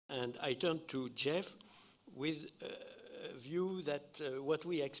And I turn to Jeff with a view that what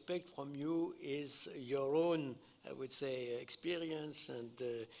we expect from you is your own, I would say, experience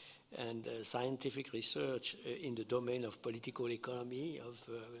and scientific research in the domain of political economy, of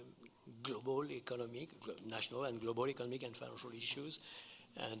global economic, national and global economic and financial issues,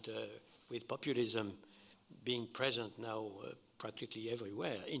 and with populism being present now practically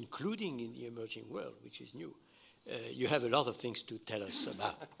everywhere, including in the emerging world, which is new. You have a lot of things to tell us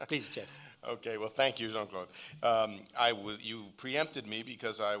about. Please, Jeff. Okay, well, thank you, Jean-Claude. You preempted me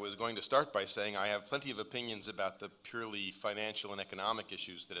because I was going to start by saying I have plenty of opinions about the purely financial and economic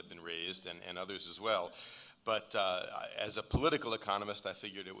issues that have been raised, and others as well. But as a political economist, I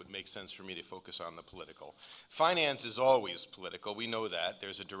figured it would make sense for me to focus on the political. Finance is always political. We know that.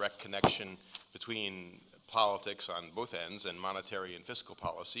 There's a direct connection between politics on both ends and monetary and fiscal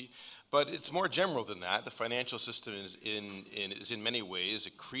policy. But it's more general than that. The financial system is in many ways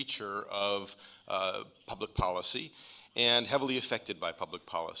a creature of public policy and heavily affected by public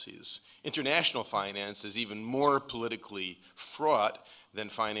policies. International finance is even more politically fraught than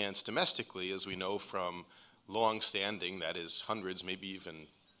finance domestically, as we know from long-standing, that is hundreds, maybe even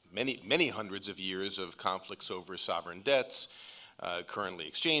many hundreds of years of conflicts over sovereign debts, currently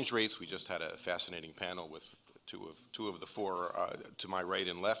exchange rates. We just had a fascinating panel with two of the four to my right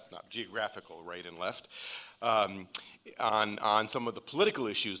and left, not geographical right and left, on some of the political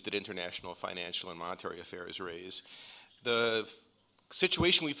issues that international financial and monetary affairs raise. The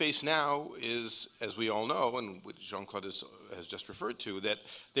situation we face now is, as we all know, and what Jean-Claude has just referred to, that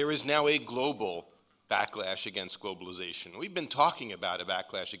there is now a global backlash against globalization. We've been talking about a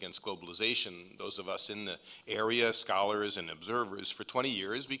backlash against globalization, those of us in the area, scholars and observers, for 20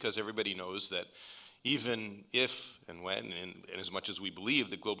 years, because everybody knows that even if and when, and as much as we believe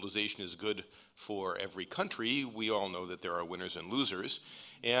that globalization is good for every country, we all know that there are winners and losers.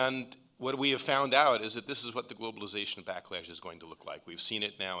 And what we have found out is that this is what the globalization backlash is going to look like. We've seen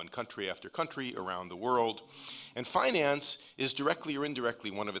it now in country after country around the world. And finance is directly or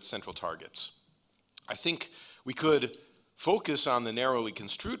indirectly one of its central targets. I think we could focus on the narrowly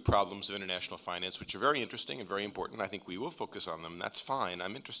construed problems of international finance, which are very interesting and very important. I think we will focus on them. That's fine.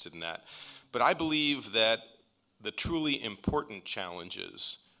 I'm interested in that. But I believe that the truly important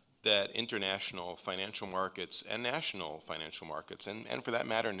challenges that international financial markets and national financial markets, and for that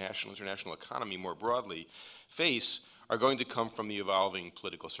matter, national international economy more broadly, face are going to come from the evolving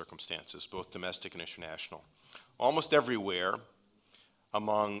political circumstances, both domestic and international. Almost everywhere,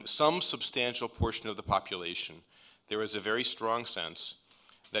 among some substantial portion of the population, there is a very strong sense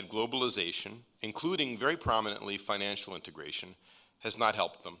that globalization, including very prominently financial integration, has not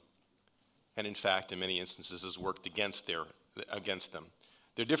helped them, and in fact, in many instances, has worked against them.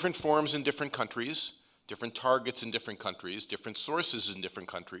 There are different forms in different countries, different targets in different countries, different sources in different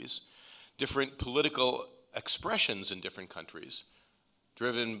countries, different political expressions in different countries,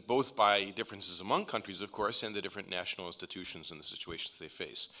 driven both by differences among countries, of course, and the different national institutions and the situations they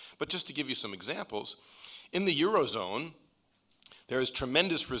face. But just to give you some examples, in the Eurozone, there is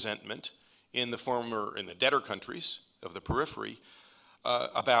tremendous resentment in the debtor countries of the periphery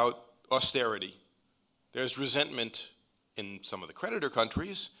about austerity. There's resentment in some of the creditor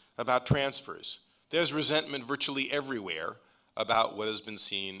countries about transfers. There's resentment virtually everywhere about what has been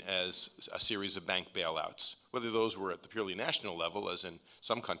seen as a series of bank bailouts, whether those were at the purely national level, as in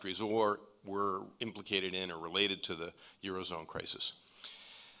some countries, or were implicated in or related to the Eurozone crisis,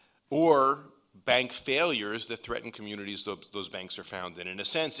 or bank failures that threaten communities those banks are found in. In a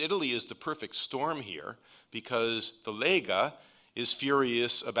sense, Italy is the perfect storm here because the Lega is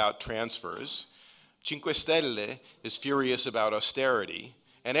furious about transfers, Cinque Stelle is furious about austerity,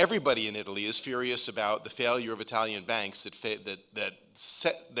 and everybody in Italy is furious about the failure of Italian banks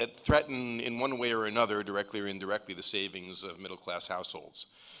that threaten in one way or another, directly or indirectly, the savings of middle-class households.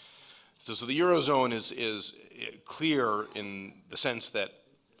 So the Eurozone is clear in the sense that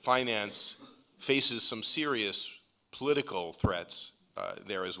finance faces some serious political threats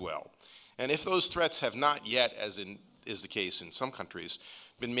there as well. And if those threats have not yet, as is the case in some countries,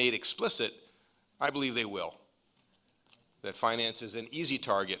 been made explicit, I believe they will. That finance is an easy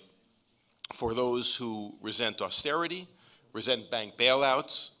target for those who resent austerity, resent bank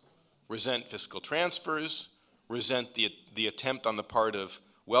bailouts, resent fiscal transfers, resent the attempt on the part of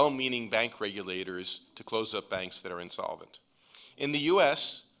well-meaning bank regulators to close up banks that are insolvent. In the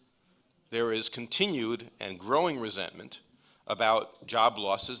US, there is continued and growing resentment about job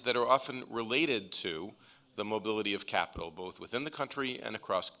losses that are often related to the mobility of capital, both within the country and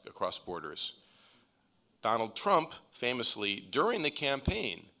across borders. Donald Trump, famously, during the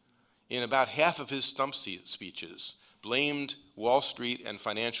campaign, in about half of his stump speeches, blamed Wall Street and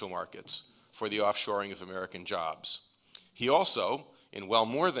financial markets for the offshoring of American jobs. He also, in well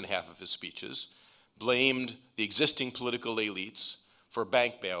more than half of his speeches, blamed the existing political elites for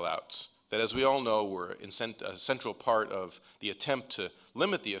bank bailouts that, as we all know, were a central part of the attempt to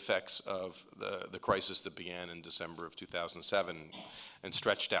limit the effects of the crisis that began in December of 2007 and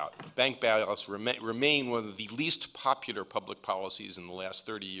stretched out. Bank bailouts remain one of the least popular public policies in the last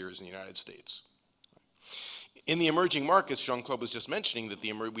 30 years in the United States. In the emerging markets, Jean-Claude was just mentioning that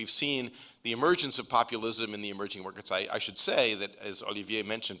we've seen the emergence of populism in the emerging markets. I should say that, as Olivier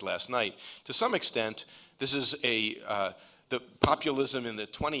mentioned last night, to some extent, this is the populism in the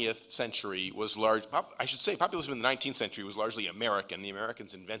 20th century was populism in the 19th century was largely American. The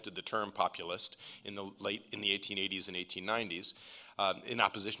Americans invented the term populist in the 1880s and 1890s. In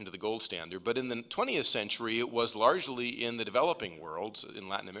opposition to the gold standard. But in the 20th century, it was largely in the developing world, in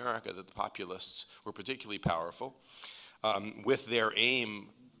Latin America, that the populists were particularly powerful, with their aim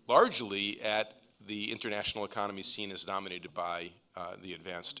largely at the international economy seen as dominated by the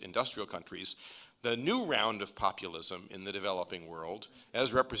advanced industrial countries. The new round of populism in the developing world,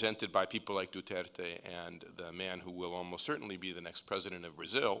 as represented by people like Duterte and the man who will almost certainly be the next president of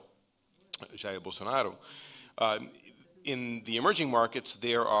Brazil, Jair Bolsonaro, in the emerging markets,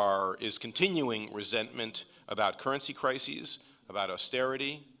 there is continuing resentment about currency crises, about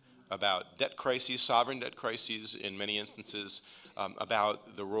austerity, about debt crises, sovereign debt crises in many instances,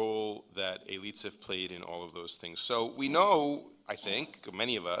 about the role that elites have played in all of those things. So we know, I think,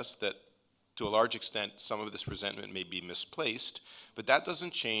 many of us, that to a large extent some of this resentment may be misplaced, but that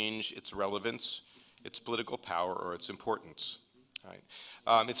doesn't change its relevance, its political power, or its importance.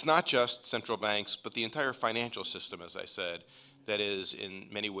 Right. It's not just central banks, but the entire financial system, as I said, that is in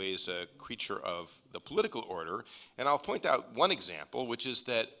many ways a creature of the political order. And I'll point out one example, which is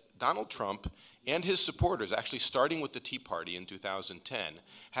that Donald Trump and his supporters, actually starting with the Tea Party in 2010,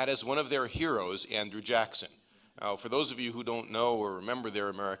 had as one of their heroes Andrew Jackson. Now, for those of you who don't know or remember their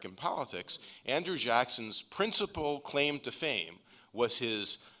American politics, Andrew Jackson's principal claim to fame was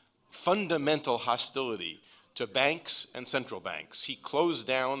his fundamental hostility to banks and central banks. He closed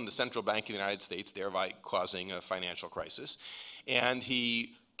down the central bank in the United States, thereby causing a financial crisis, and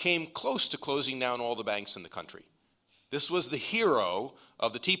he came close to closing down all the banks in the country. This was the hero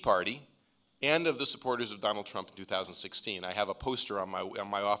of the Tea Party and of the supporters of Donald Trump in 2016. I have a poster on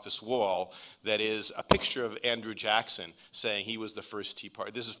my office wall that is a picture of Andrew Jackson saying he was the first Tea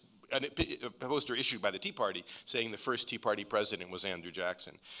Party. This is a poster issued by the Tea Party saying the first Tea Party president was Andrew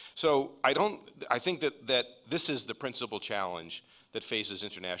Jackson. So I think that this is the principal challenge that faces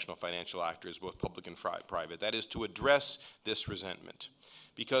international financial actors, both public and private. That is to address this resentment.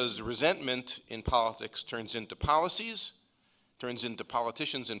 Because resentment in politics turns into policies, turns into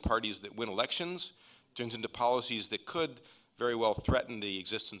politicians and parties that win elections, turns into policies that could very well threaten the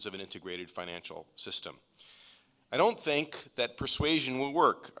existence of an integrated financial system. I don't think that persuasion will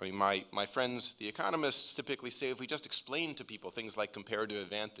work. I mean, my friends, the economists, typically say if we just explain to people things like comparative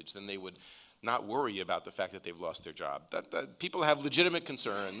advantage, then they would not worry about the fact that they've lost their job. That people have legitimate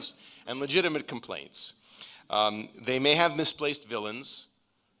concerns and legitimate complaints. They may have misplaced villains,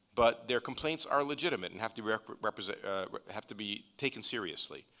 but their complaints are legitimate and have to be taken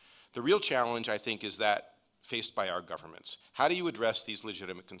seriously. The real challenge, I think, is that faced by our governments. How do you address these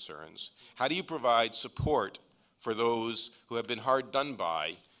legitimate concerns? How do you provide support for those who have been hard done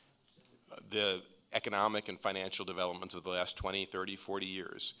by the economic and financial developments of the last 20, 30, 40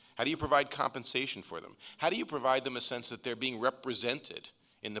 years? How do you provide compensation for them? How do you provide them a sense that they're being represented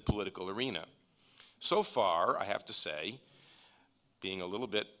in the political arena? So far, I have to say, being a little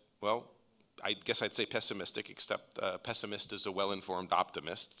bit, well, I guess I'd say pessimistic, except pessimist is a well-informed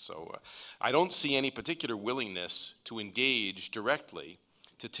optimist. So I don't see any particular willingness to engage directly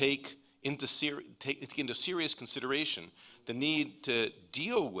to take into serious consideration the need to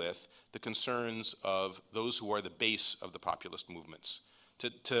deal with the concerns of those who are the base of the populist movements,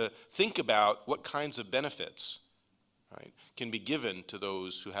 to think about what kinds of benefits, right, can be given to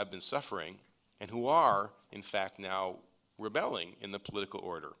those who have been suffering and who are, in fact, now rebelling in the political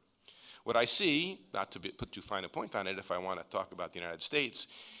order. What I see, not to put too fine a point on it if I want to talk about the United States,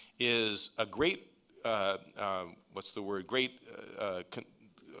 is a great,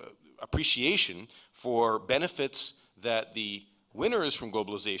 appreciation for benefits that the winners from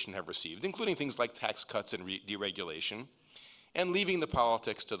globalization have received, including things like tax cuts and deregulation, and leaving the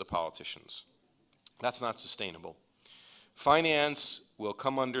politics to the politicians. That's not sustainable. Finance will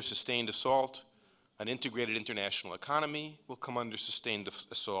come under sustained assault. An integrated international economy will come under sustained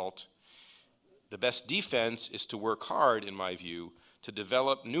assault. The best defense is to work hard, in my view, to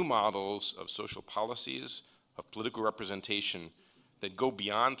develop new models of social policies, of political representation that go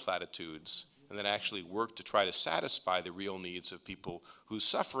beyond platitudes and that actually work to try to satisfy the real needs of people whose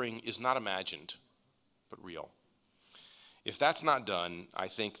suffering is not imagined, but real. If that's not done, I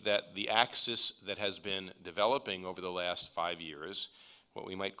think that the axis that has been developing over the last 5 years, what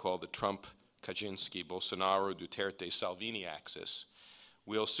we might call the Trump, Kaczynski, Bolsonaro, Duterte, Salvini axis,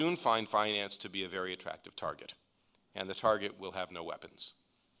 will soon find finance to be a very attractive target, and the target will have no weapons.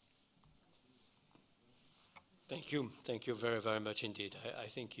 Thank you very, very much indeed. I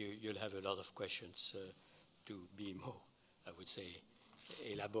think you'll have a lot of questions to be more, I would say,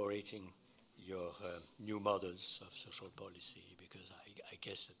 elaborating your new models of social policy, because I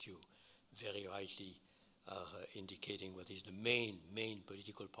guess that you very rightly are indicating what is the main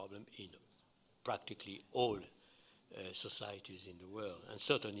political problem in practically all societies in the world, and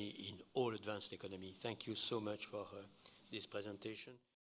certainly in all advanced economy. Thank you so much for this presentation.